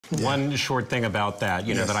One short thing about that,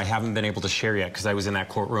 you know, that I haven't been able to share yet because I was in that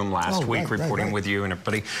courtroom last week reporting with you and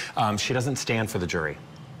everybody. She doesn't stand for the jury.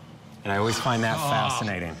 And I always find that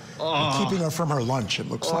fascinating. Keeping her from her lunch, it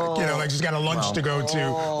looks like. You know, like she's got a lunch to go to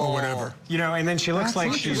or whatever. You know, and then she looks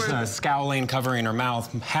like she's scowling, covering her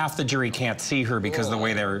mouth. Half the jury can't see her because of the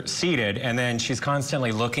way they're seated. And then she's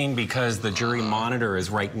constantly looking because the jury monitor is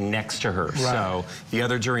right next to her. So the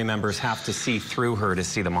other jury members have to see through her to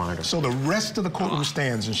see the monitor. So the rest of the courtroom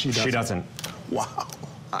stands and she doesn't? She doesn't. Wow.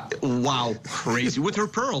 Wow, crazy. With her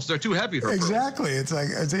pearls, they're too heavy. Exactly. It's like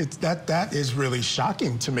that is really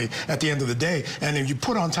shocking to me at the end of the day. And if you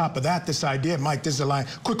put on top of that this idea, Mike, this is a line.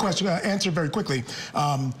 Quick question, answer very quickly.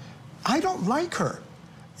 I don't like her.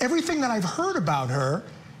 Everything that I've heard about her,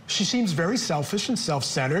 she seems very selfish and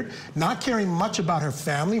self-centered, not caring much about her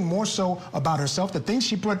family, more so about herself. The things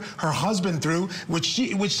she put her husband through, which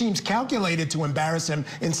seems calculated to embarrass him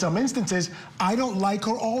in some instances, I don't like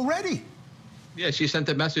her already. Yeah, she sent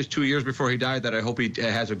a message 2 years before he died that I hope he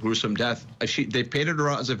has a gruesome death. They painted her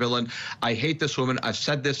out as a villain. I hate this woman. I've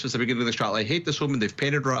said this since the beginning of the trial. I hate this woman. They've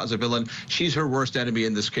painted her out as a villain. She's her worst enemy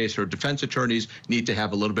in this case. Her defense attorneys need to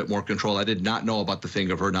have a little bit more control. I did not know about the thing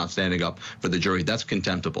of her not standing up for the jury. That's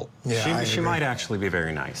contemptible. Yeah, she might actually be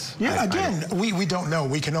very nice. Yeah, again, we don't know.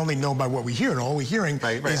 We can only know by what we hear, and all we're hearing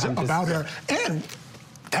is about her. And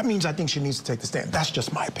that means I think she needs to take the stand. That's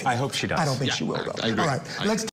just my opinion. I hope she does. I don't think she will, though. All right, let's